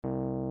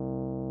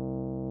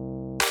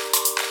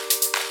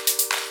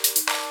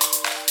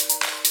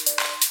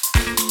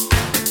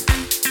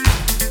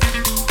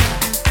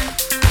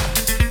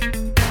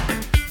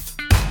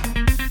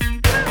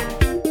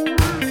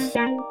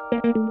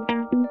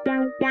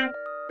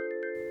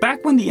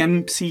back when the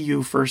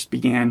MCU first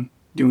began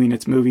doing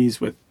its movies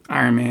with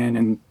Iron Man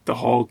and the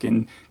Hulk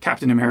and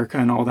Captain America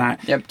and all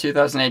that. Yep,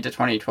 2008 to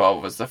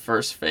 2012 was the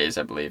first phase,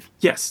 I believe.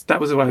 Yes, that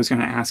was what I was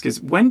going to ask,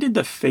 is when did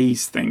the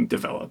phase thing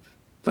develop?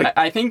 Like,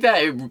 I think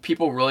that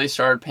people really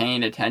started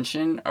paying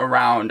attention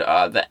around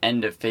the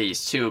end of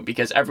Phase 2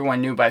 because everyone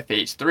knew by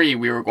Phase 3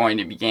 we were going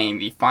to be getting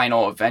the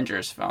final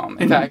Avengers film.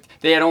 In fact,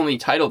 they had only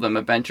titled them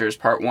Avengers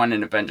Part 1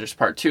 and Avengers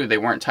Part 2. They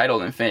weren't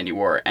titled Infinity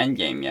War or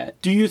Endgame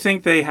yet. Do you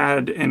think they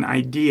had an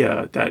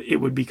idea that it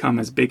would become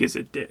as big as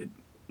it did?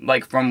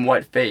 Like, from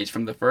what phase?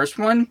 From the first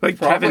one? Like,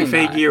 Probably Kevin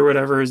Feige or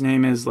whatever his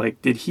name is, like,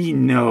 did he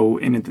know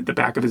in the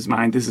back of his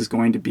mind this is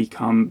going to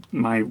become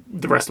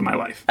the rest of my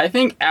life? I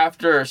think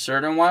after a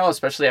certain while,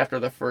 especially after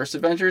the first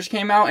Avengers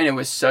came out, and it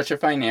was such a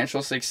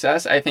financial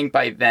success, I think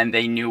by then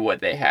they knew what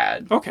they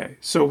had. Okay,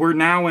 so we're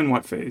now in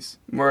what phase?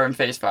 We're in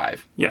Phase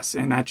 5. Yes,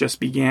 and that just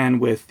began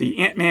with the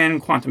Ant-Man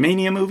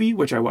Quantumania movie,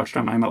 which I watched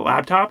on my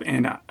laptop,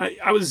 and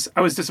I was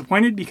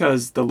disappointed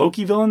because the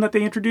Loki villain that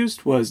they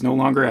introduced was no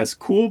longer as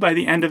cool by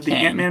the end of the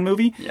Ant-Man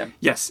movie. Yep.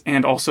 Yes,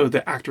 and also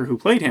the actor who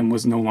played him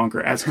was no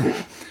longer as cool.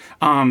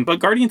 But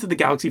Guardians of the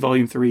Galaxy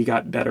Volume 3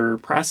 got better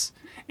press,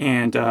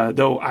 and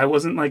though I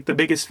wasn't like the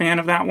biggest fan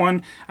of that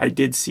one, I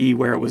did see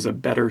where it was a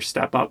better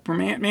step up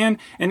from Ant-Man,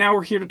 and now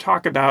we're here to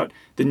talk about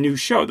the new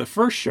show, the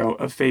first show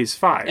of Phase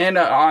 5. And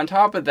on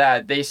top of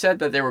that, they said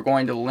that they were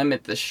going to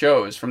limit the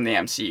shows from the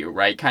MCU,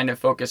 right? Kind of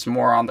focus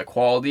more on the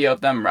quality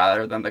of them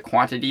rather than the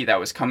quantity that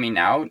was coming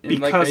out.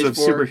 Because of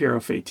superhero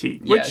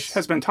fatigue, which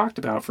has been talked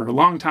about for a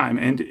long time,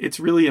 and it's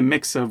really a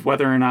mix of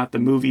whether or not the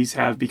movies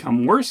have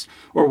become worse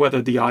or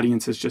whether the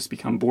audience has just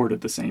become bored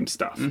of the same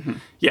stuff. Mm-hmm.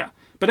 Yeah,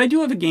 but I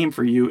do have a game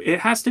for you. It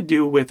has to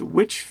do with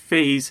which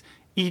phase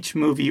each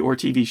movie or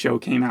TV show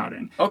came out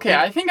in. Okay,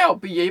 I think I'll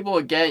be able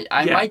to get...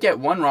 I might get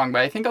one wrong, but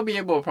I think I'll be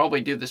able to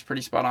probably do this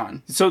pretty spot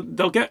on. So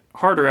they'll get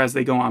harder as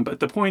they go on, but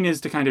the point is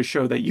to kind of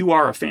show that you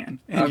are a fan,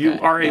 and you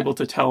are able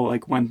to tell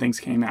like when things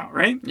came out,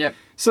 right? Yep.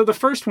 So the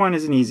first one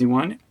is an easy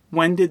one.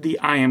 When did the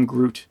I Am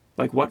Groot,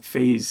 like what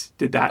phase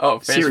did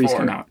that series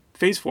come out?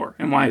 Phase 4.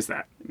 And why is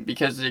that?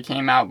 Because it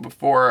came out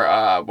before,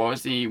 what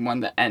was the one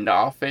that end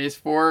off Phase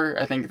 4?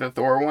 I think the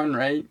Thor one,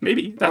 right?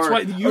 Maybe. That's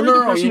why you're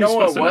the person you know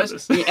who's what it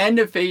was? The end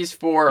of Phase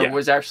 4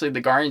 was actually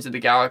the Guardians of the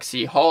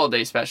Galaxy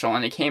holiday special,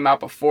 and it came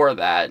out before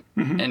that.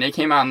 Mm-hmm. And it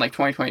came out in like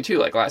 2022,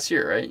 like last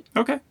year, right?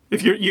 Okay.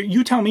 If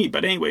you tell me,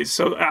 but anyways,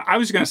 so I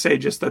was going to say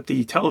just that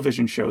the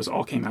television shows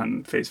all came out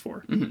in Phase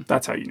 4. Mm-hmm.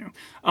 That's how you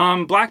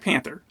knew. Black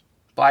Panther.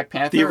 Black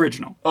Panther? The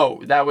original.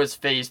 Oh, that was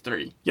Phase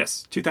 3.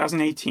 Yes,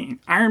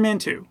 2018. Iron Man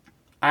 2.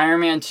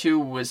 Iron Man 2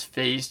 was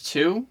Phase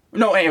 2?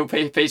 No,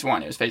 Phase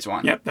 1. It was Phase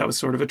 1. Yep, that was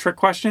sort of a trick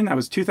question. That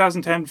was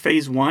 2010,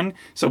 Phase 1.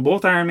 So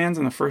both Iron Mans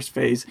in the first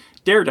phase.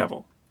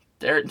 Daredevil.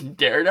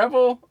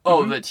 Daredevil?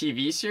 Oh, the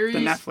TV series?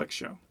 The Netflix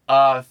show.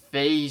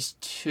 Phase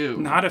 2.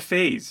 Not a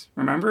phase.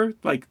 Remember?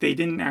 Like, they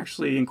didn't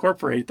actually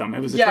incorporate them.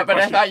 It was a trick but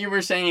question. I thought you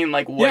were saying,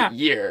 like, what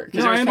year?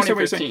 Because it was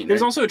 2015. Right?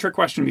 There's also a trick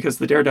question because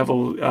the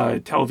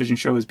Daredevil television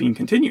show is being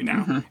continued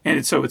now. Mm-hmm. And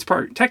it's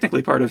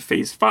technically part of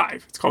Phase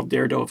 5. It's called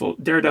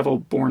Daredevil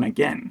Born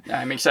Again. Yeah,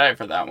 I'm excited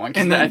for that one.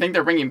 Because I think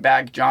they're bringing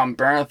back John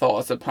Bernthal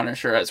as the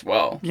Punisher as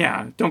well.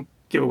 Yeah, don't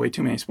give away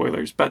too many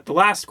spoilers. But the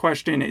last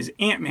question is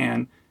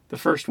Ant-Man, the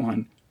first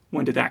one.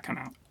 When did that come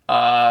out?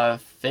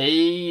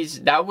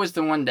 That was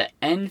the one to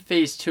end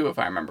Phase 2, if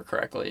I remember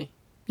correctly.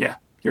 Yeah,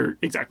 you're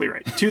exactly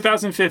right.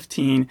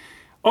 2015.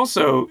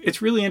 Also,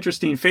 it's really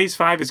interesting. Phase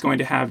 5 is going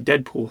to have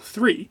Deadpool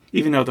 3,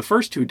 even though the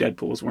first two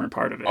Deadpools weren't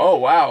part of it. Oh,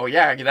 wow.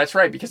 Yeah, that's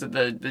right, because of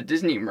the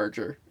Disney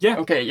merger. Yeah.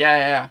 Okay,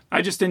 yeah.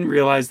 I just didn't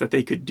realize that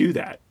they could do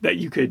that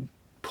you could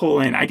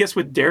pull in. I guess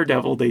with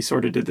Daredevil, they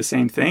sort of did the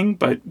same thing,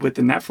 but with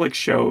the Netflix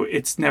show,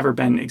 it's never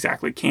been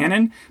exactly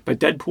canon, but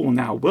Deadpool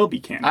now will be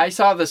canon. I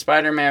saw the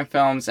Spider-Man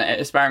film,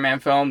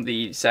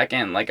 the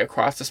second, like,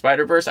 Across the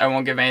Spider-Verse. I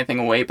won't give anything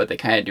away, but they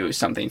kind of do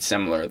something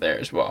similar there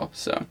as well,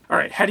 so. All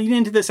right, heading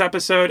into this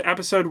episode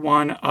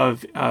 1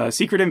 of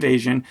Secret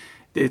Invasion.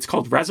 It's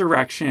called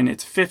Resurrection.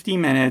 It's 50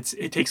 minutes.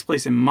 It takes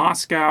place in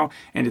Moscow,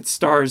 and it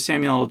stars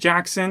Samuel L.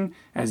 Jackson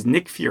as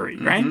Nick Fury,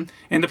 right? Mm-hmm.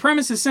 And the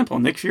premise is simple.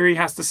 Nick Fury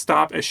has to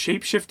stop a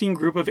shape-shifting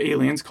group of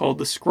aliens called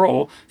the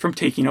Skrull from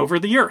taking over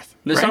the Earth.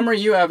 The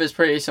summary you have is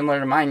pretty similar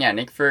to mine. Yeah,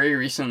 Nick Fury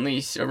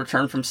recently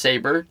returned from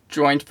Saber,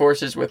 joined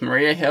forces with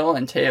Maria Hill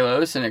and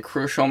Talos in a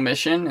crucial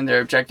mission, and their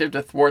objective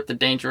to thwart the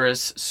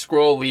dangerous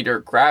Skrull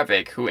leader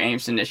Gravik, who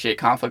aims to initiate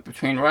conflict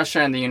between Russia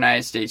and the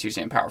United States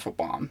using a powerful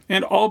bomb.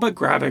 And all but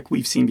Gravik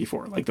we've seen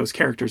before, like those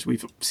characters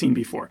we've seen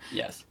before.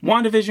 Yes.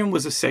 WandaVision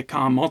was a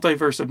sitcom.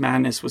 Multiverse of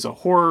Madness was a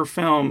horror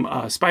film.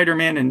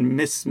 Spider-Man and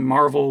Miss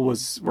Marvel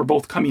were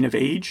both coming of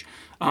age.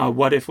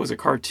 What If was a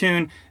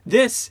cartoon.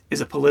 This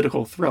is a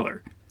political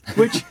thriller.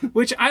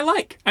 which I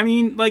like. I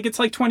mean, like, it's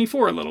like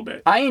 24 a little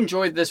bit. I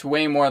enjoyed this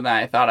way more than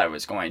I thought I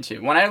was going to.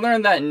 When I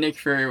learned that Nick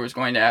Fury was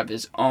going to have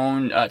his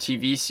own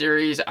TV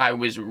series, I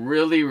was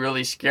really,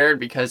 really scared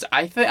because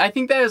I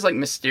think that his, like,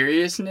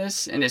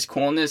 mysteriousness and his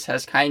coolness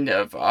has kind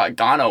of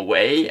gone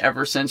away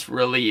ever since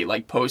really,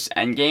 like,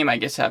 post-Endgame. I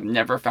guess I've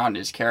never found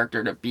his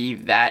character to be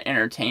that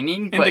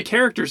entertaining. And the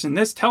characters in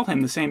this tell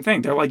him the same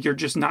thing. They're like, you're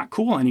just not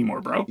cool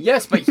anymore, bro.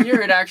 Yes, but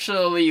here it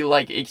actually,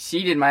 like,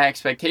 exceeded my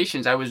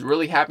expectations. I was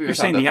really happy with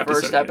how the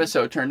first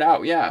episode turned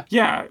out, yeah.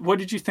 Yeah, what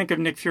did you think of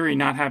Nick Fury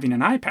not having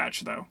an eye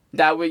patch, though?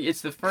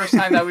 It's the first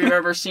time that we've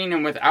ever seen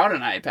him without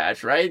an eye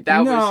patch, right?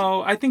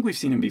 I think we've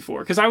seen him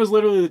before. Because I was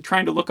literally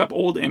trying to look up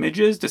old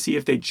images to see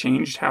if they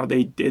changed how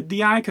they did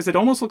the eye, because it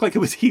almost looked like it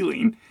was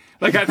healing.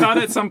 Like, I thought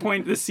at some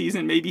point this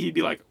season, maybe he'd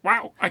be like,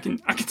 wow, I can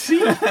see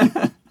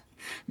it.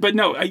 But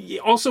no,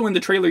 also in the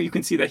trailer, you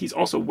can see that he's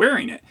also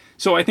wearing it.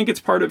 So I think it's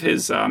part of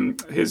his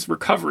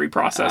recovery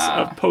process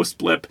of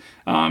post-blip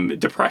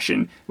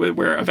depression,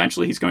 where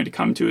eventually he's going to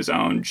come to his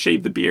own,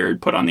 shave the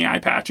beard, put on the eye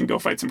patch, and go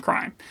fight some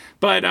crime.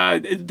 But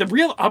the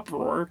real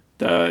uproar,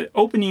 the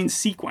opening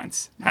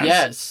sequence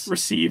has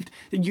received...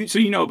 So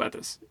you know about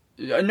this.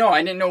 No,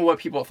 I didn't know what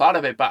people thought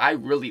of it, but I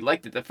really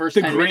liked it. The first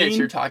 10 minutes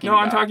you're talking about.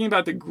 No, I'm talking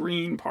about the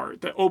green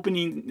part. The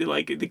opening,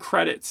 like, the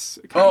credits.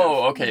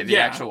 Okay. The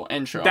actual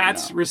intro.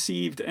 That's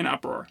received an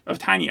uproar. A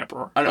tiny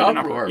uproar. An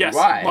uproar? Yes.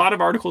 Why? A lot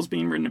of articles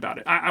being written about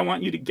it. I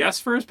want you to guess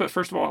first, but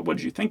first of all, what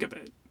did you think of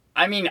it?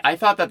 I mean, I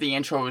thought that the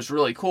intro was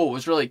really cool,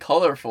 was really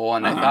colorful,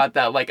 and I thought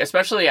that, like,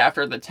 especially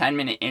after the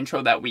 10-minute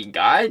intro that we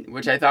got,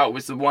 which I thought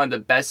was one of the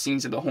best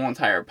scenes of the whole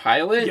entire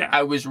pilot,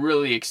 I was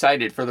really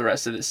excited for the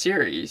rest of the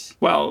series.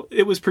 Well,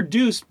 it was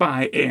produced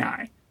by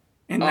AI,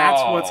 and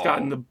that's what's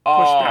gotten the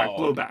pushback,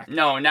 blowback.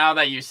 No, now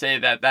that you say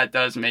that, that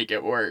does make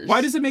it worse.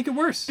 Why does it make it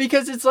worse?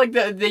 Because it's like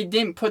they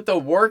didn't put the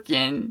work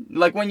in.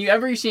 Like,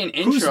 whenever you see an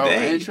intro,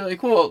 it's really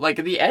cool. Like,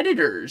 the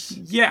editors.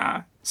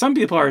 Yeah. Some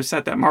people are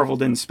upset that Marvel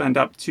didn't spend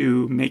up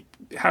to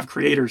have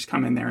creators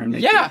come in there and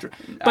make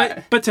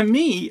it. But to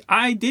me,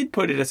 I did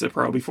put it as a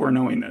pro before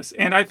knowing this,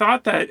 and I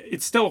thought that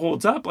it still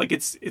holds up. Like,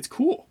 it's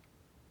cool.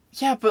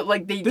 Yeah, but,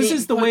 like, this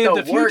is the way of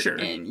the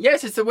future.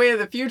 Yes, it's the way of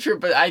the future,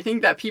 but I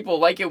think that people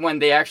like it when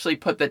they actually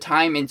put the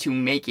time in to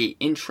make an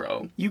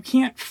intro. You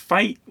can't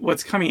fight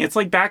what's coming. It's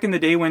like back in the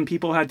day when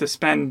people had to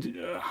spend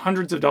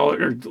hundreds of dollars,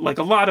 or like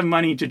a lot of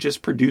money to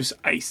just produce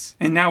ice.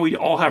 And now we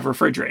all have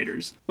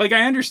refrigerators. Like,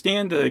 I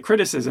understand the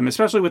criticism,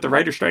 especially with the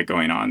writer strike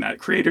going on, that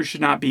creators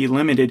should not be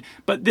limited.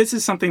 But this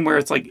is something where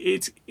it's like,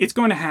 it's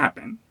going to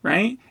happen,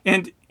 right?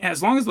 And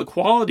as long as the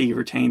quality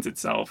retains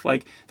itself,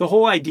 like, the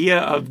whole idea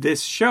of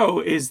this show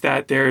is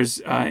that there's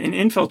an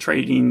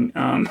infiltrating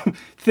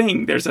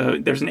thing. There's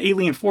an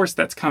alien force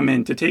that's come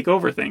in to take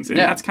over things, and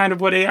that's kind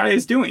of what AI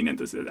is doing at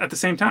the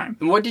same time.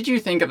 What did you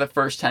think of the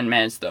first 10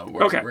 minutes, though?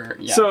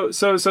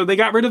 So they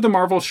got rid of the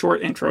Marvel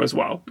short intro as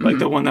well, like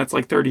the one that's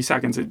like 30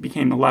 seconds. It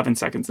became 11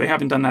 seconds. They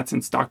haven't done that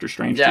since Doctor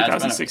Strange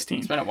 2016.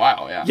 It's been a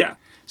while, yeah. Yeah.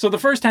 So the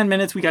first 10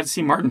 minutes, we got to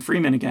see Martin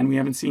Freeman again. We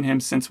haven't seen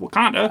him since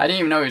Wakanda. I didn't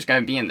even know he was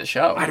going to be in the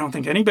show. I don't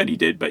think anybody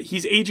did, but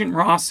he's Agent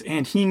Ross,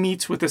 and he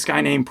meets with this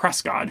guy named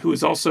Prescott, who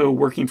is also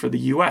working for the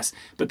U.S.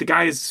 But the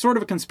guy is sort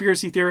of a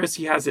conspiracy theorist.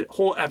 He has a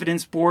whole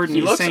evidence board. And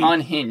he looks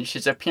unhinged.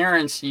 His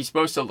appearance, he's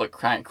supposed to look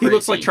crazy. He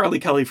looks like Charlie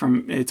Kelly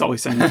from It's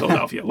Always Sunny in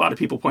Philadelphia. A lot of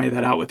people pointed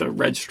that out with a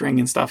red string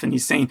and stuff, and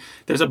he's saying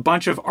there's a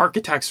bunch of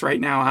architects right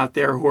now out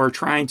there who are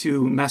trying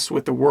to mess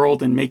with the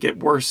world and make it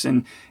worse,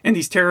 and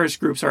these terrorist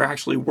groups are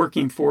actually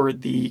working for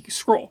the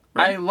Skrull.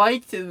 Right? I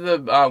liked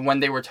the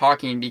when they were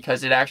talking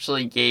because it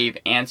actually gave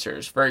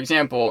answers. For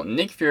example,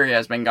 Nick Fury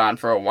has been gone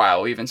for a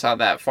while. We even saw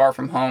that Far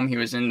From Home. He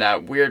was in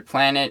that weird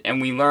planet,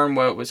 and we learned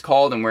what it was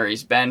called and where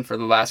he's been for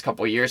the last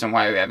couple of years and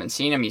why we haven't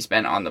seen him. He's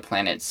been on the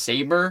planet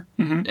Saber.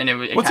 Mm-hmm.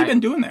 And what's he been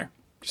doing there?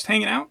 Just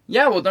hanging out?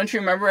 Yeah, well, don't you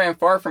remember in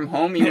Far From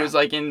Home, he was,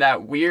 like, in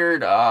that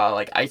weird,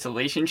 like,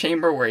 isolation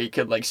chamber where he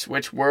could, like,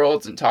 switch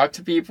worlds and talk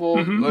to people.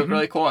 It looked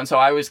really cool. And so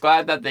I was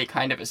glad that they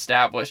kind of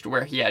established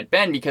where he had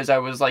been because I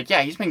was like,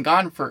 yeah, he's been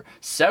gone for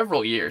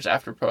several years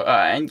after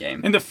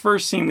Endgame. And the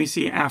first scene we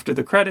see after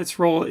the credits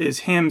roll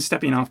is him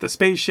stepping off the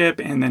spaceship,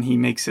 and then he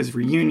makes his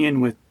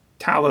reunion with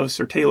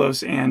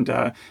Talos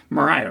and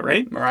Mariah,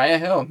 right? Mariah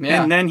Hill,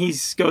 yeah. And then he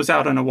goes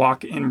out on a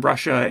walk in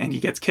Russia, and he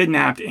gets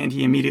kidnapped, and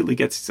he immediately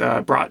gets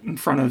brought in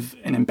front of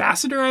an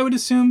ambassador, I would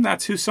assume.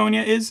 That's who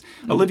Sonya is.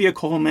 Olivia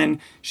Colman.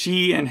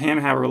 She and him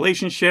have a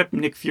relationship.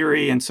 Nick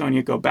Fury and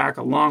Sonya go back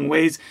a long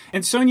ways.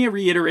 And Sonya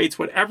reiterates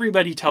what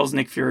everybody tells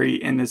Nick Fury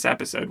in this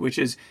episode, which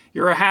is,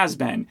 you're a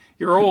has-been.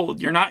 You're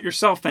old. You're not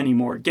yourself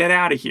anymore. Get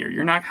out of here.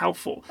 You're not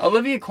helpful.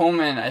 Olivia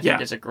Colman, I think,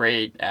 is a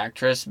great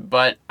actress,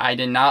 but I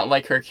did not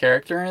like her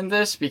character in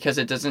this because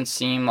it doesn't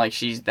seem like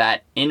she's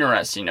that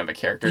interesting of a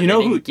character. They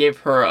didn't give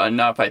her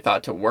enough, I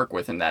thought, to work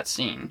with in that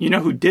scene. You know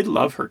who did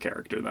love her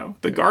character, though?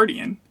 The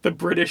Guardian. The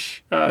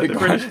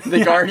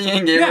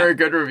Guardian gave her a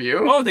good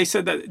review? Oh, they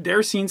said that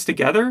their scenes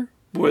together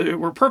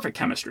were perfect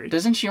chemistry.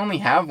 Doesn't she only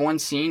have one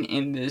scene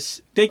in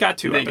this? They got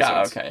 2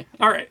 episodes. Okay.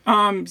 All right.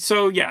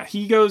 So yeah,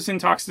 he goes and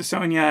talks to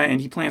Sonia,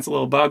 and he plants a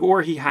little bug,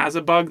 or he has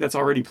a bug that's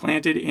already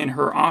planted in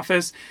her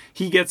office.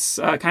 He gets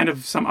kind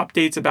of some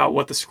updates about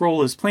what the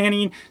Skrull is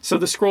planning. So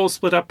the Skrull is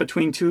split up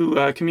between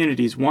 2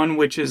 communities. One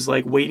which is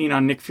like waiting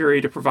on Nick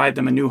Fury to provide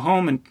them a new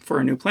home and for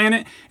a new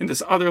planet, and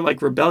this other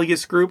like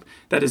rebellious group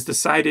that has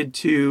decided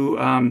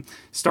to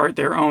start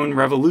their own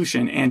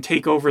revolution and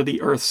take over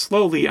the Earth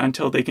slowly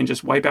until they can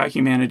just wipe out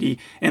humanity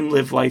and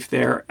live life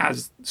there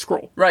as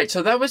Skrull. Right,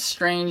 so that was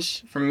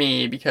strange for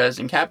me because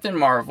in Captain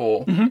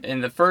Marvel,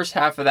 in the first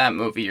half of that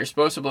movie, you're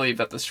supposed to believe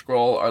that the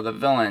Skrull are the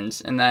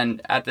villains, and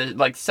then at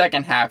the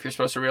second half, you're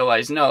supposed to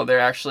realize, no, they're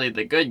actually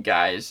the good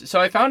guys. So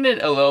I found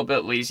it a little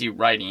bit lazy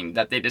writing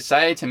that they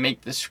decided to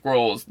make the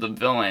Skrulls the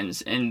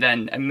villains and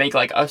then make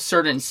like a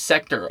certain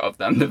sector of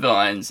them the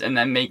villains and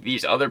then make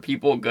these other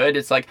people good.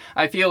 It's like,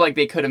 I feel like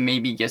they could have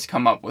maybe just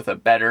come up with a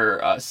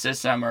better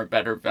system or a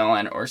better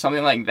villain or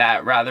something like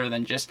that rather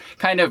than just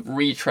kind of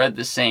retread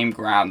the same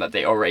ground that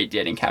they already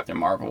did in Captain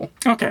Marvel.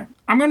 Okay.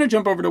 I'm going to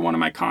jump over to one of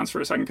my cons for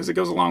a second because it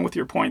goes along with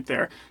your point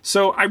there.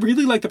 So I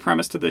really like the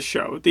premise to this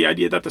show. The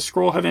idea that the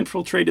Skrull have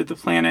infiltrated the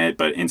planet,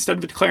 but instead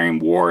of declaring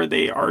war,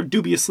 they are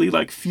dubiously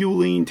like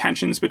fueling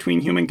tensions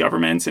between human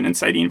governments and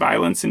inciting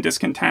violence and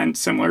discontent,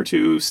 similar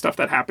to stuff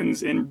that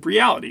happens in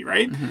reality,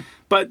 right?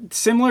 But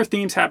similar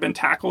themes have been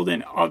tackled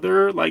in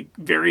other like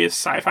various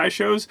sci-fi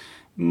shows.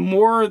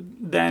 More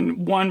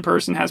than one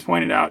person has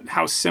pointed out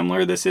how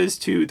similar this is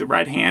to the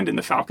Red Hand and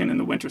the Falcon and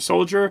the Winter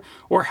Soldier,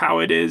 or how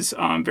it is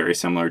very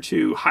similar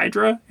to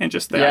Hydra and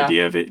just the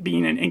idea of it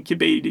being an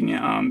incubating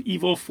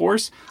evil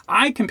force.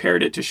 I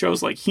compared it to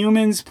shows like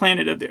Humans,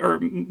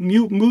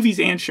 movies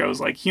and shows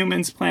like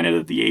Humans, Planet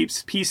of the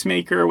Apes,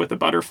 Peacemaker with the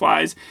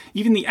butterflies,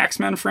 even the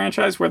X-Men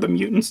franchise where the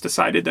mutants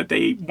decided that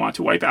they want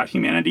to wipe out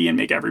humanity and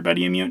make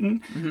everybody a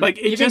mutant. Like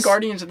even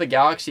Guardians of the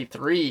Galaxy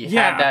 3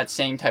 had that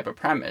same type of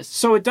premise.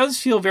 So it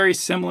does feel very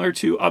similar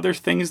to other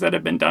things that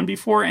have been done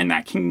before, and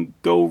that can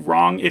go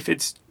wrong if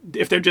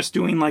they're just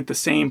doing like the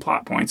same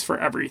plot points for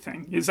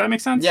everything. Does that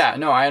make sense? Yeah,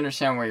 no, I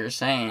understand what you're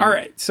saying. All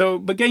right, so,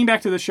 but getting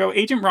back to the show,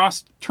 Agent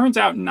Ross turns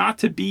out not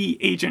to be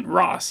Agent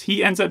Ross.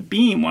 He ends up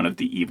being one of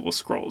the evil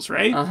Skrulls,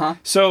 right?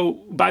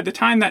 So by the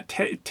time that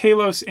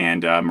Talos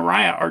and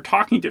Mariah are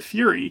talking to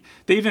Fury,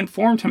 they've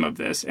informed him of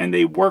this, and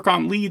they work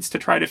on leads to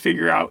try to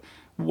figure out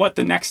what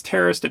the next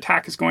terrorist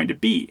attack is going to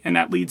be, and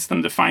that leads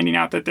them to finding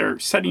out that they're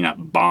setting up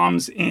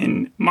bombs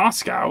in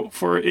Moscow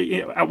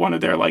at one of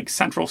their like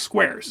central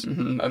squares.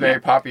 A very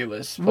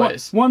populous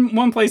place.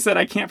 One place that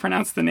I can't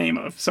pronounce the name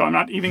of, so I'm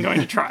not even going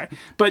to try.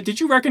 But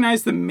did you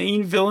recognize the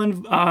main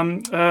villain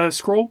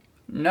Skrull?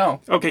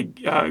 No. Okay,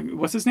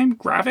 what's his name?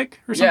 Gravik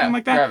or something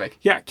like that? Gravik.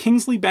 Yeah,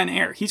 Kingsley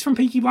Ben-Air. He's from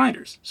Peaky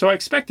Blinders, so I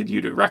expected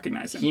you to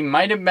recognize him. He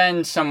might have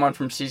been someone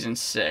from season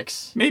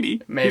 6.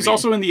 Maybe. He's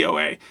also in the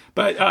OA.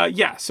 But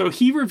yeah, so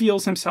he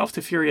reveals himself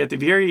to Fury at the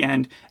very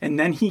end, and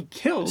then he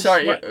kills...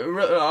 Sorry,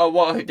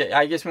 well,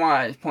 I just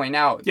want to point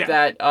out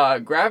that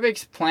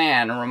Gravik's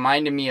plan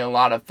reminded me a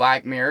lot of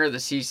Black Mirror, the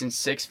season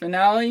 6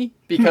 finale,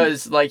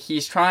 because like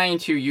he's trying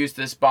to use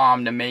this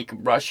bomb to make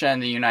Russia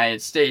and the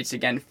United States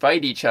again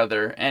fight each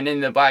other, and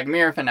in the Black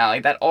Mirror finale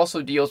that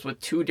also deals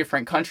with 2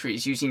 different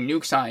countries using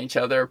nukes on each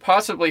other,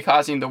 possibly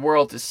causing the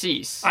world to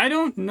cease. I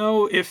don't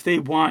know if they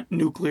want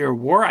nuclear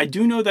war. I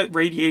do know that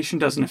radiation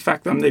doesn't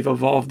affect them. They've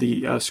evolved,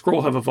 the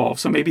Skrull have evolved,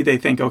 so maybe they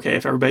think, okay,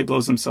 if everybody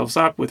blows themselves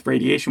up with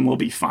radiation, we'll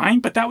be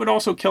fine, but that would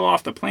also kill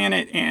off the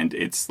planet and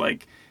its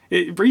like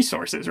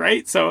resources,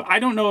 right? So I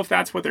don't know if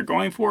that's what they're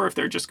going for, if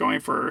they're just going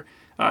for...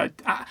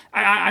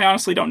 I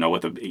honestly don't know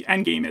what the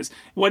end game is.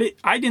 What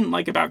I didn't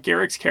like about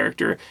Garrick's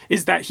character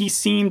is that he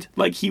seemed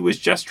like he was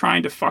just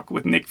trying to fuck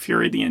with Nick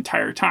Fury the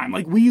entire time.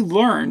 Like, we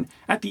learn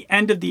at the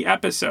end of the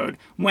episode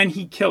when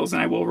he kills,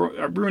 and I will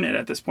ruin it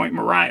at this point,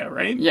 Mariah,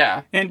 right?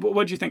 Yeah. And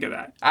what'd you think of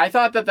that? I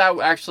thought that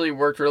actually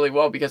worked really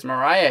well because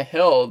Mariah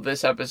Hill,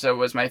 this episode,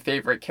 was my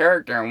favorite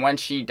character, and when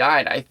she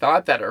died, I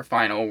thought that her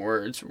final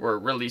words were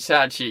really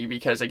sad.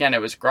 Because, again,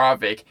 it was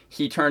Gravik.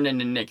 He turned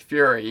into Nick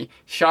Fury,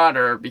 shot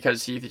her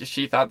because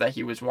she thought that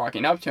he was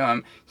walking up to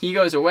him. He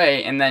goes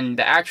away, and then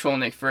the actual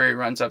Nick Fury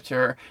runs up to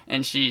her,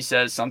 and she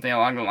says something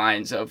along the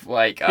lines of,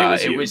 like,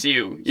 it was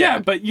you. Yeah,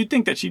 but you'd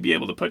think that she'd be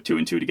able to put 2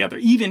 and 2 together,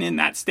 even in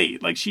that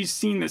state. Like, she's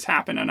seen this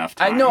happen enough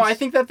times. I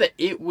think that the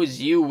 "it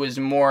was you" was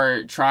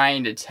more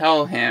trying to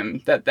tell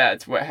him that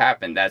that's what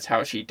happened. That's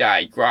how she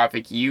died.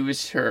 Gravik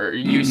used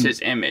his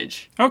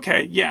image.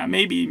 Okay, yeah,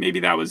 maybe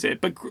that was it.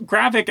 But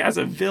Gravik as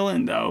a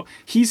villain, though,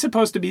 he's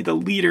supposed to be the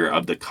leader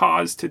of the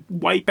cause to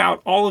wipe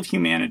out all of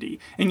humanity,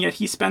 and yet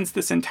he spends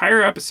this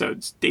entire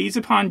episode, days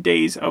upon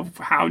days of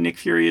how Nick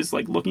Fury is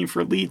like looking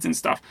for leads and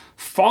stuff,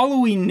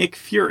 following Nick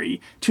Fury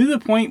to the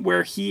point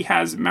where he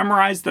has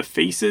memorized the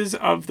faces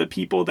of the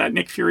people that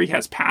Nick Fury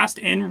has passed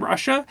in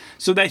Russia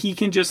so that he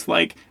can just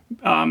like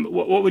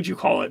what would you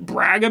call it,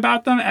 brag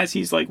about them as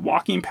he's like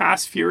walking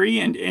past Fury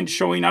and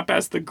showing up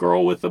as the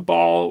girl with the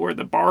ball or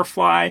the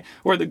barfly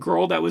or the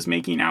girl that was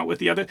making out with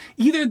the other.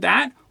 Either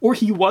that or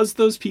he was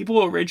those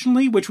people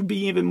originally, which would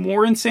be even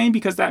more insane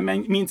because that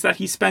means that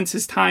he spends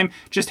his time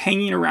just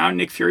hanging around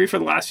Nick Fury for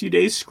the last few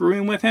days,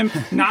 screwing with him,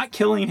 not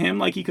killing him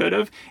like he could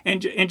have,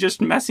 and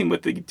just messing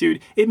with the dude.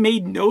 It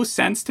made no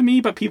sense to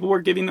me, but people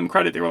were giving them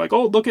credit. They were like,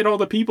 oh, look at all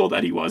the people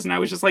that he was. And I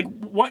was just like,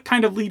 what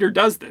kind of leader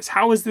does this?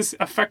 How is this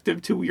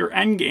effective to your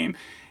end game?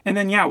 And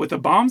then, yeah, with the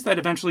bombs that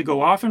eventually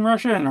go off in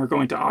Russia and are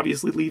going to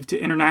obviously lead to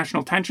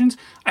international tensions,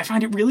 I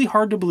find it really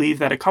hard to believe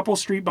that a couple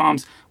street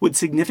bombs would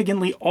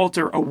significantly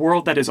alter a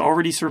world that has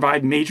already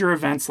survived major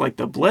events like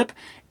the blip,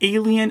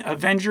 Alien,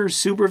 Avengers,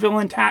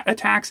 supervillain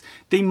attacks.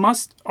 They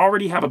must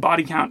already have a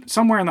body count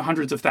somewhere in the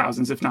hundreds of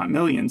thousands, if not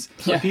millions,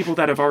 of people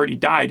that have already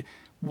died.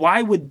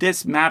 Why would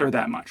this matter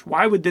that much?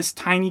 Why would this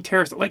tiny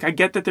terrorist... Like, I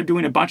get that they're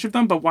doing a bunch of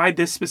them, but why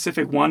this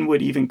specific one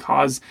would even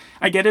cause...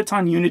 I get it's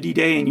on Unity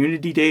Day, and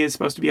Unity Day is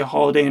supposed to be a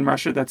holiday in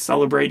Russia that's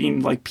celebrating,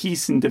 like,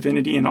 peace and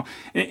divinity and all,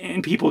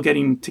 and people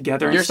getting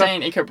together and You're stuff.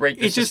 saying it could break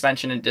the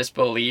suspension of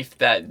disbelief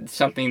that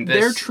something this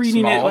They're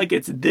treating small... it like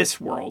it's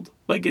this world.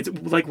 Like it's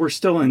like we're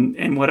still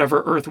in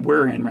whatever Earth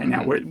we're in right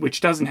now, which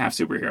doesn't have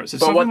superheroes.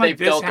 But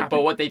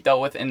what they've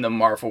dealt with in the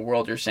Marvel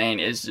world, you're saying,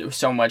 is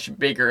so much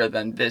bigger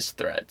than this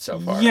threat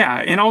so far. Yeah,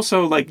 and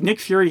also like Nick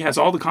Fury has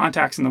all the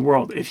contacts in the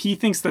world. If he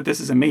thinks that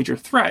this is a major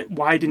threat,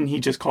 why didn't he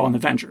just call an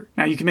Avenger?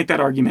 Now you can make that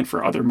argument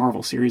for other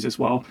Marvel series as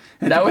well.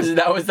 That was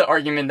the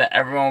argument that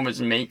everyone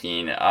was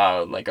making,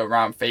 like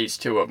around Phase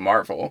 2 of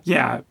Marvel.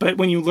 Yeah, but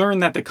when you learn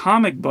that the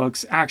comic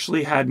books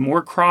actually had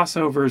more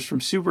crossovers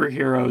from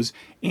superheroes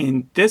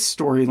in this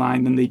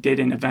storyline than they did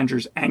in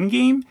Avengers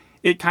Endgame,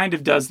 it kind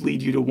of does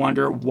lead you to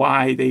wonder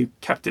why they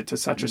kept it to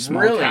such a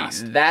small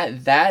cast. Really?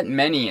 That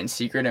many in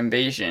Secret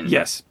Invasion?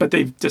 Yes, but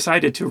they've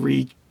decided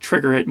to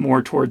trigger it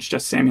more towards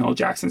just Samuel L.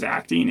 Jackson's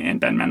acting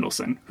and Ben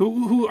Mendelsohn,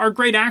 who are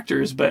great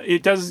actors, but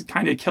it does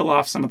kind of kill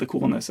off some of the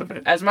coolness of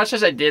it. As much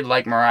as I did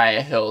like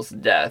Mariah Hill's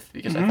death,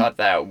 because I thought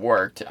that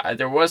worked,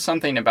 there was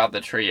something about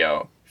the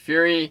trio,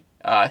 Fury,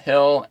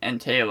 Hill, and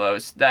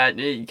Talos, that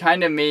it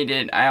kind of made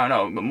it, I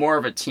don't know, more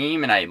of a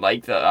team, and I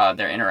liked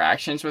their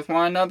interactions with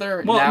one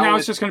another. Well, now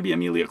it's just going to be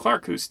Emilia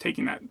Clarke who's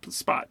taking that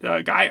spot,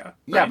 Gaia. Right?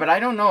 Yeah, but I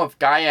don't know if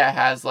Gaia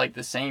has, like,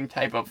 the same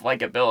type of,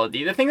 like,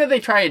 ability. The thing that they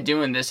try to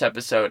do in this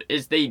episode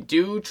is they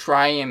do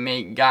try and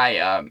make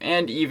Gaia,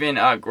 and even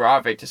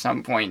Gravik to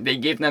some point, they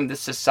give them the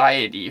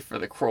society for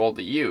the Skrull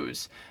to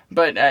use.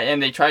 But,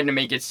 and they tried to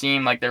make it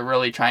seem like they're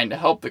really trying to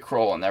help the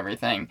Skrull and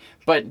everything.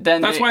 But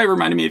then that's why it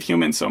reminded me of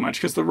humans so much,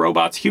 because the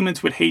robots,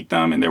 humans would hate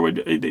them, and they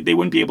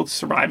wouldn't be able to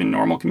survive in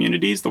normal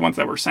communities, the ones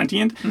that were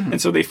sentient.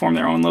 And so they formed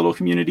their own little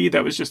community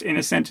that was just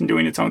innocent and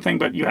doing its own thing.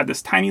 But you had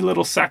this tiny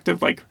little sect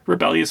of like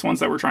rebellious ones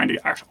that were trying to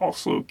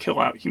also kill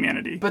out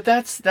humanity. But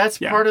that's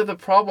part of the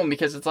problem,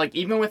 because it's like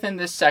even within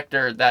this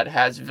sector that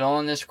has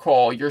villainous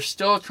Skrull, you're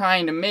still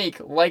trying to make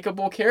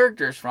likable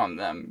characters from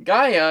them.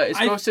 Gaia is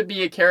supposed to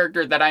be a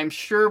character that I'm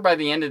sure by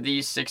the end of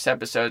these 6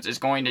 episodes is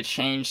going to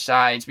change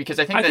sides, because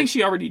I think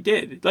she already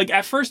did. Like,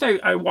 at first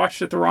I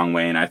watched it the wrong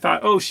way, and I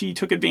thought, oh, she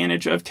took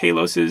advantage of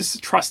Talos's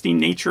trusting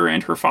nature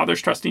and her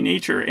father's trusting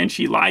nature, and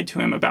she lied to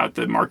him about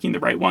the marking the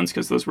right ones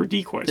because those were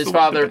decoys. His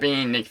father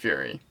being Nick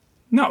Fury.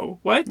 No,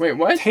 what? Wait,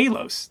 what?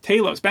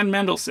 Talos, Ben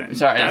Mendelsohn.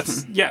 Sorry.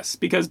 Yes,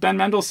 because Ben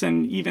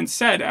Mendelsohn even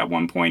said at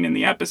one point in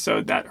the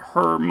episode that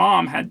her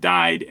mom had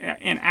died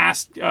and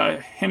asked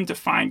him to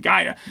find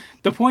Gaia.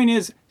 The point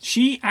is,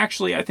 she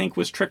actually, I think,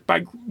 was tricked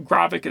by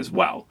Gravik as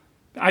well.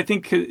 I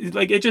think,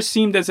 like, it just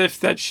seemed as if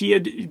that she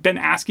had been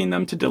asking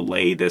them to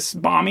delay this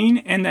bombing,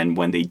 and then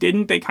when they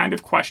didn't, they kind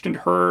of questioned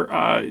her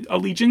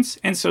allegiance,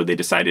 and so they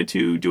decided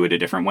to do it a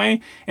different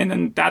way, and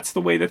then that's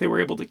the way that they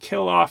were able to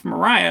kill off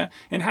Mariah,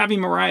 and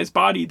having Mariah's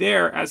body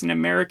there as an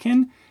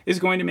American is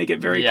going to make it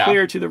very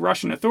clear to the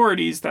Russian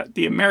authorities that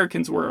the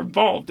Americans were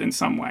involved in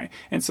some way.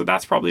 And so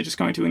that's probably just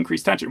going to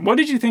increase tension. What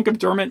did you think of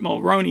Dermot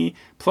Mulroney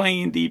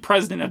playing the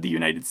President of the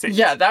United States?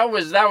 Yeah, that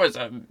was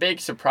a big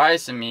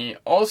surprise to me.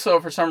 Also,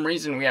 for some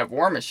reason, we have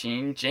War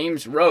Machine,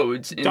 James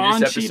Rhodes, in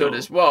this episode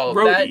as well.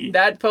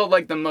 That felt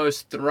like the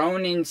most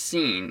thrown-in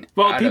scene.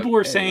 Well, people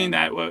were saying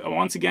that,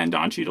 once again,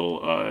 Don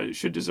Cheadle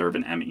should deserve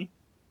an Emmy.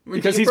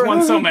 Because he's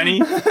won so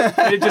many.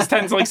 It just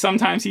tends like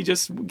sometimes he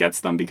just gets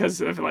them because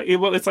of like,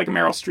 it's like a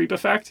Meryl Streep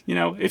effect. You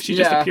know, if she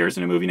just appears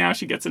in a movie now,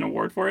 she gets an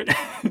award for it.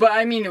 But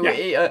I mean,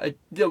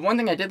 the one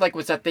thing I did like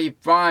was that they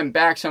brought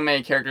back so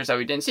many characters that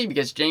we didn't see,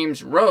 because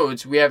James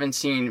Rhodes we haven't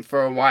seen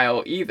for a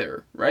while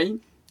either, right?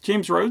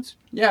 James Rhodes?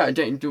 Yeah,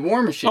 the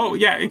War Machine. Oh,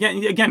 yeah,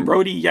 again,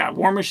 Rhodey, yeah,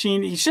 War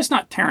Machine. He's just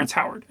not Terrence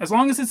Howard. As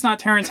long as it's not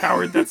Terrence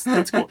Howard,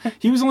 that's cool.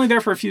 He was only there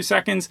for a few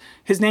seconds.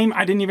 His name,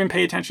 I didn't even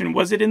pay attention.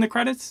 Was it in the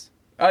credits?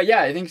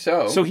 Yeah, I think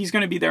so. So he's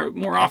going to be there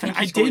more often.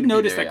 I did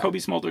notice that Cobie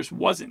Smulders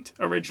wasn't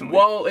originally.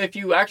 Well, if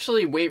you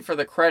actually wait for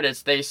the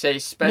credits, they say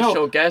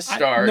special guest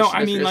stars.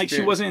 I mean, like,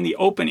 she wasn't in the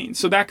opening,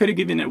 so that could have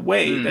given it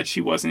away that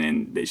she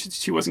wasn't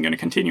going to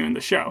continue in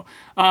the show.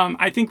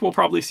 I think we'll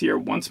probably see her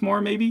once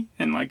more, maybe,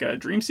 in like a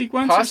dream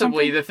sequence.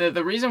 Possibly.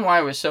 The reason why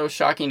it was so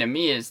shocking to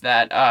me is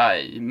that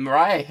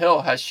Mariah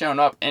Hill has shown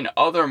up in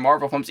other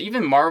Marvel films,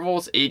 even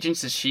Marvel's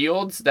Agents of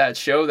Shields, that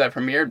show that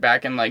premiered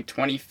back in like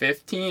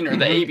 2015, or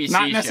the ABC show.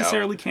 Not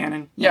necessarily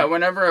canon. Yeah,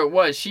 whenever it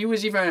was. She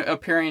was even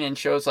appearing in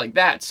shows like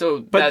that.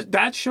 But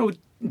that show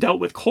dealt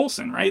with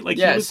Coulson, right? Like,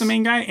 he was the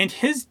main guy, and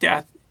his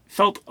death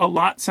felt a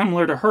lot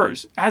similar to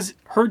hers, as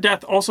her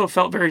death also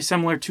felt very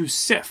similar to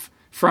Sif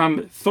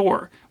from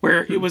Thor,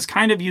 where it was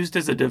kind of used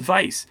as a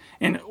device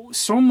and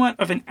somewhat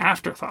of an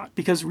afterthought,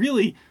 because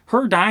really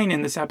her dying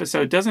in this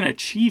episode doesn't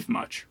achieve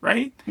much,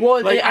 right?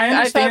 Well, like, I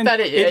understand thought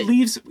that it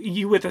leaves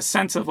you with a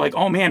sense of like,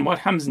 oh man, what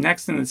comes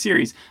next in the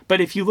series?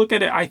 But if you look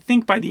at it, I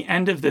think by the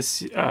end of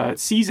this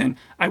season,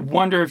 I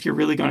wonder if you're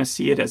really going to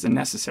see it as a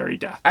necessary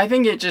death. I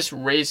think it just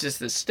raises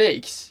the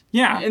stakes.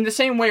 Yeah. In the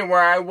same way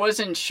where I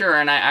wasn't sure,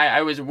 and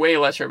I was way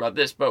less sure about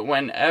this, but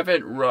when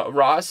Everett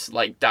Ross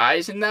like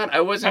dies in that,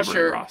 I wasn't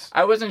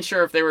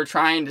sure if they were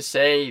trying to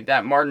say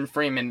that Martin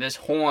Freeman this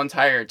whole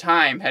entire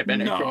time had been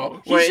a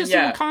Skrull. He's just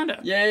in Wakanda.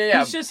 Yeah.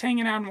 He's just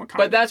hanging out in Wakanda.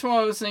 But that's one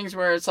of those things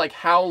where it's like,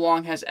 how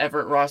long has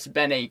Everett Ross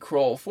been a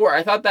Skrull for?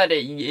 I thought that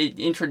it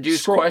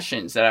introduced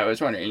questions that I was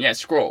wondering. Yeah,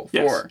 Skrull.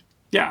 Yes. For.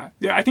 Yeah,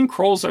 I think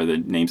Krolls are the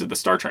names of the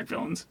Star Trek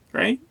villains,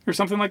 right? Or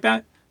something like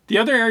that. The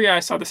other area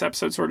I saw this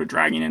episode sort of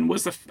dragging in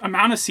was the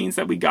amount of scenes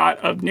that we got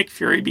of Nick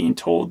Fury being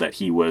told that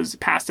he was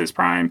past his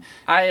prime.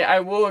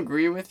 I will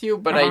agree with you,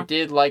 but I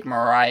did like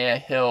Mariah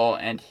Hill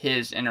and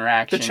his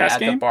interaction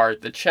the bar,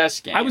 the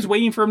chess game. I was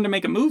waiting for him to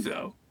make a move,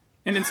 though,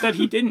 and instead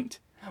he didn't.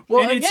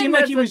 Well, and again, it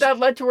seemed like that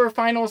led to her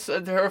final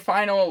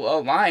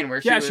line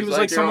where she was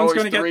like someone's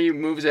going to get 3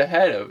 moves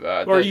ahead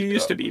of. Or you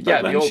used to be,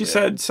 but then she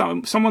said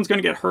someone's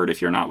going to get hurt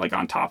if you're not like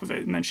on top of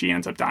it, and then she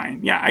ends up dying.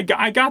 Yeah,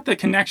 I got the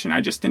connection.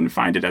 I just didn't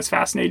find it as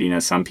fascinating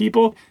as some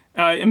people.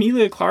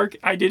 Emilia Clarke,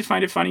 I did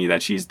find it funny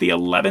that she's the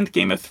 11th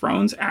Game of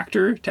Thrones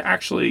actor to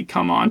actually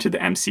come on to the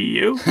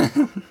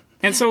MCU.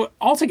 And so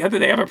altogether,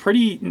 they have a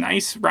pretty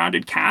nice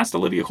rounded cast.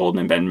 Olivia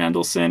Colman, Ben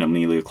Mendelsohn,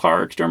 Emilia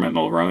Clarke, Dermot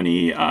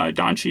Mulroney,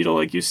 Don Cheadle,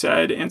 like you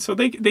said. And so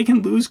they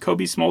can lose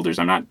Cobie Smulders.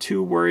 I'm not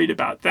too worried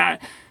about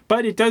that.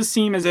 But it does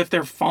seem as if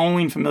they're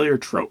following familiar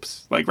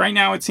tropes. Like right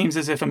now, it seems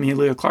as if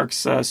Emilia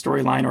Clarke's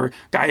storyline or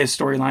Gaia's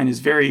storyline is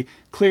very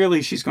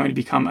clearly she's going to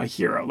become a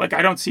hero. Like,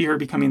 I don't see her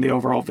becoming the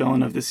overall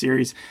villain of the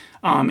series.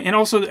 And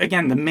also,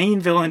 again, the main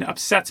villain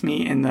upsets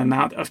me in the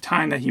amount of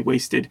time that he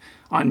wasted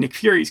on Nick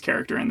Fury's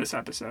character in this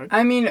episode.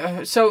 I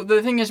mean, so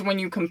the thing is, when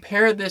you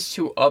compare this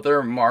to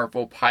other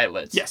Marvel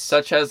pilots,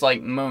 such as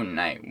like Moon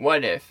Knight,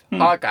 What If,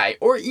 Hawkeye,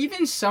 or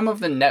even some of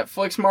the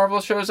Netflix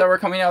Marvel shows that were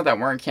coming out that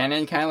weren't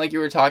canon, kind of like you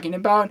were talking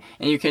about,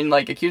 and you can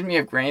like accuse me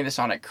of grading this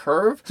on a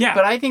curve,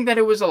 but I think that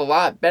it was a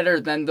lot better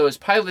than those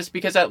pilots,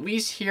 because at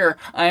least here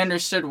I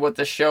understood what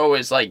the show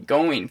is like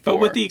going for. But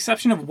with the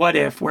exception of What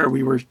If, where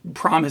we were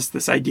promised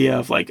this idea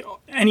of like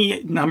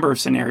any number of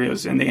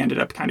scenarios, and they ended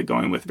up kind of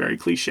going with very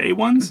cliche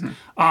ones,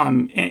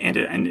 and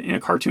in a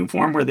cartoon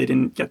form where they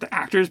didn't get the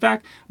actors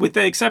back. With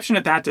the exception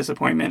of that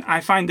disappointment, I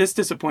find this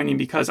disappointing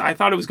because I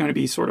thought it was going to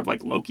be sort of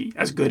like Loki,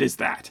 as good as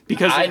that,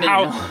 because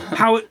of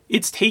how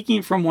it's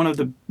taking from one of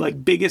the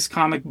like biggest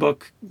comic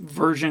book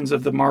versions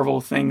of the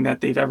Marvel thing that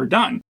they've ever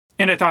done.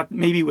 And I thought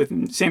maybe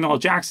with Samuel L.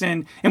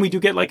 Jackson, and we do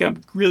get like a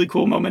really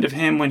cool moment of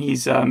him when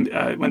he's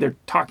when they're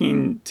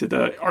talking to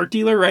the art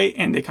dealer, right?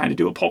 And they kind of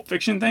do a Pulp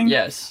Fiction thing.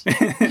 Yes.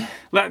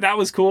 That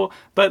was cool.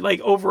 But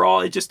like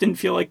overall, it just didn't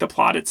feel like the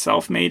plot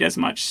itself made as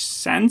much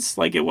sense.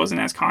 Like it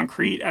wasn't as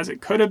concrete as it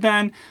could have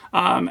been.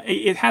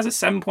 It has a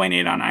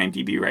 7.8 on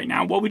IMDb right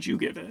now. What would you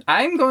give it?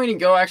 I'm going to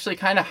go actually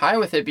kind of high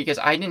with it because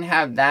I didn't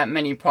have that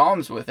many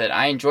problems with it.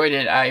 I enjoyed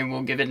it. I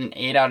will give it an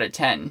 8 out of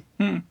 10.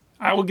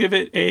 I will give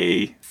it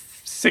a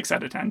 6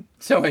 out of 10.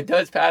 So it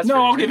does pass.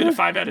 No, I'll give it a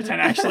 5 out of 10.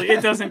 Actually,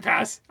 it doesn't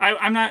pass.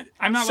 I'm not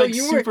so like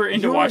super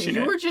into watching it.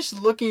 You were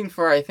just looking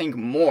for, I think,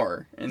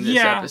 more in this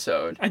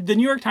episode. The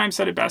New York Times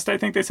said it best. I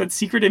think they said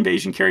Secret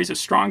Invasion carries a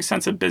strong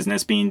sense of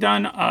business being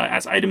done,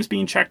 as items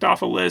being checked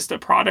off a list, a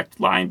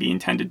product line being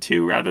tended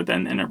to, rather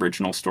than an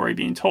original story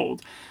being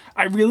told.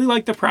 I really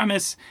like the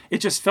premise. It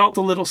just felt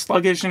a little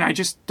sluggish, and I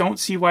just don't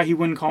see why he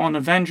wouldn't call an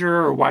Avenger,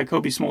 or why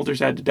Cobie Smulders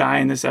had to die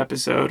in this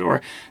episode,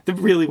 or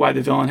really why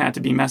the villain had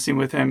to be messing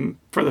with him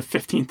for the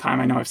 15th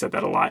time. I know I've said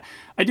that a lot.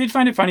 I did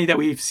find it funny that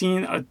we've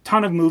seen a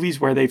ton of movies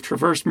where they've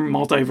traversed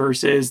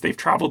multiverses, they've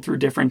traveled through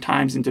different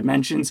times and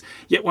dimensions,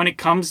 yet when it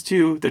comes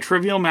to the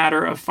trivial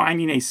matter of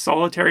finding a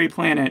solitary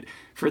planet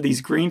for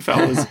these green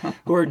fellas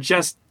who are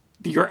just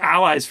your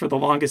allies for the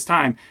longest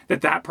time,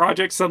 that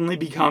project suddenly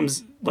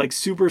becomes like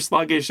super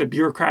sluggish, a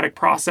bureaucratic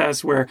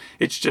process where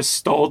it's just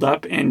stalled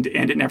up and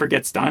it never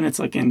gets done. It's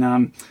like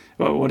in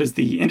what is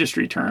the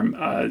industry term?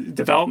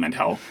 Development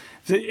hell.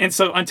 And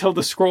so until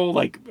the Skrull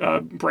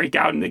break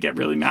out and they get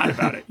really mad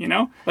about it,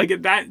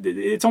 like that,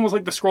 it's almost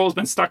like the Skrull's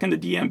been stuck in the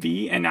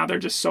DMV and now they're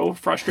just so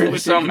frustrated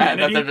with so mad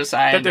that they're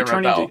deciding to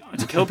rebel.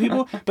 to kill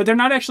people, but they're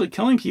not actually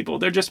killing people.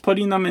 They're just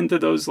putting them into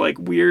those like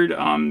weird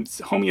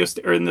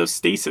or in those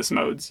stasis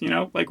modes,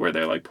 like where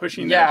they're like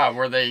pushing.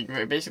 Where they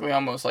basically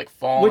almost like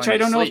fall. Which I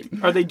don't know.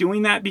 Are they sleep.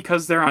 doing that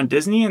because they're on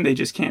Disney and they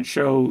just can't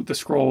show the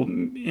Skrull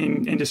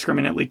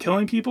indiscriminately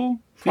killing people?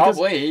 Because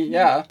Probably,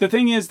 yeah. the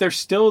thing is, they're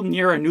still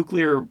near a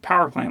nuclear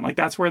power plant. Like,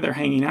 that's where they're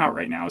hanging out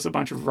right now, is a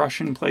bunch of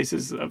Russian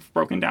places of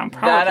broken down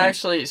power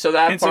plants.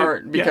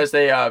 Because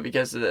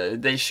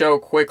they show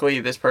quickly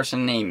this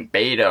person named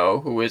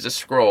Beto, who is a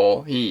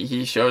Skrull.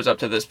 He shows up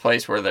to this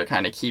place where they're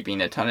kind of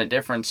keeping a ton of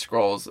different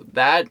Skrulls.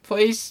 That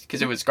place,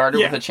 because it was guarded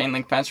with a chain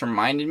link fence,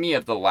 reminded me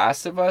of The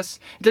Last of Us.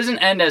 It doesn't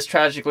end as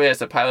tragically as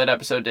the pilot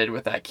episode did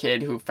with that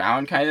kid who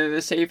found kind of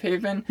the safe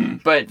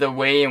haven, but the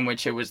way in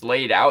which it was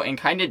laid out and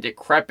kind of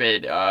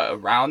decrepit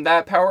around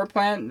that power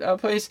plant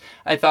place,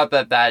 I thought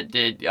that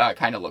did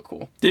kind of look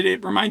cool. Did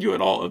it remind you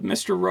at all of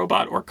Mr.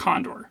 Robot or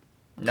Condor?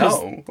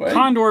 No. What?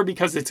 Condor,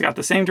 because it's got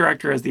the same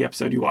director as the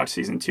episode you watched,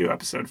 season 2,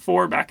 episode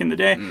 4, back in the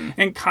day.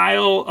 And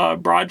Kyle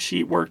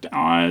Broadsheet worked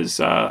as,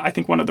 I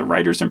think, one of the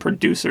writers and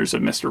producers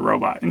of Mr.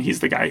 Robot. And he's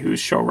the guy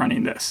who's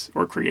showrunning this,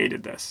 or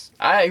created this.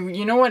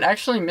 You know what?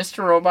 Actually,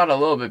 Mr. Robot a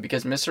little bit,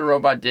 because Mr.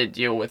 Robot did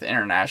deal with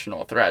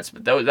international threats,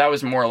 but that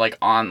was more like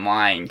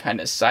online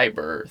kind of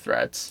cyber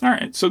threats. All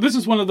right. So this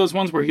is one of those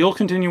ones where you'll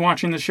continue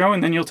watching the show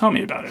and then you'll tell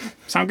me about it.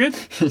 Sound good?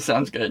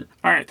 Sounds good.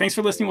 All right. Thanks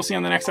for listening. We'll see you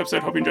on the next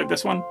episode. Hope you enjoyed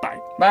this one. Bye.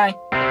 Bye.